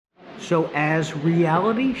So as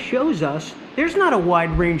reality shows us, there's not a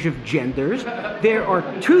wide range of genders. There are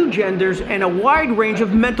two genders and a wide range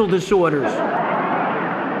of mental disorders.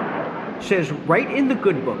 Says right in the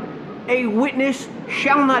good book, a witness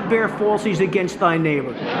shall not bear falsies against thy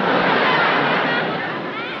neighbor.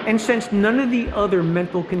 And since none of the other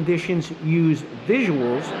mental conditions use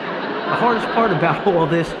visuals, the hardest part about all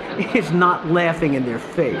this is not laughing in their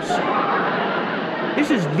face. This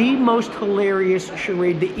is the most hilarious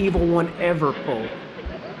charade the evil one ever pulled.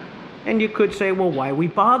 And you could say, well, why are we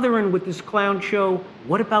bothering with this clown show?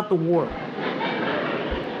 What about the war?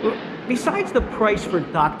 Well, besides the price for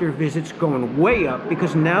doctor visits going way up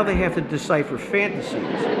because now they have to decipher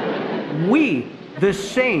fantasies, we, the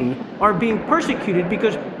sane, are being persecuted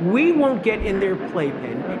because we won't get in their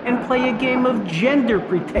playpen and play a game of gender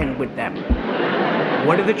pretend with them.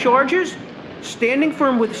 What are the charges? Standing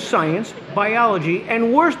firm with science, biology,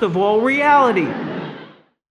 and worst of all, reality.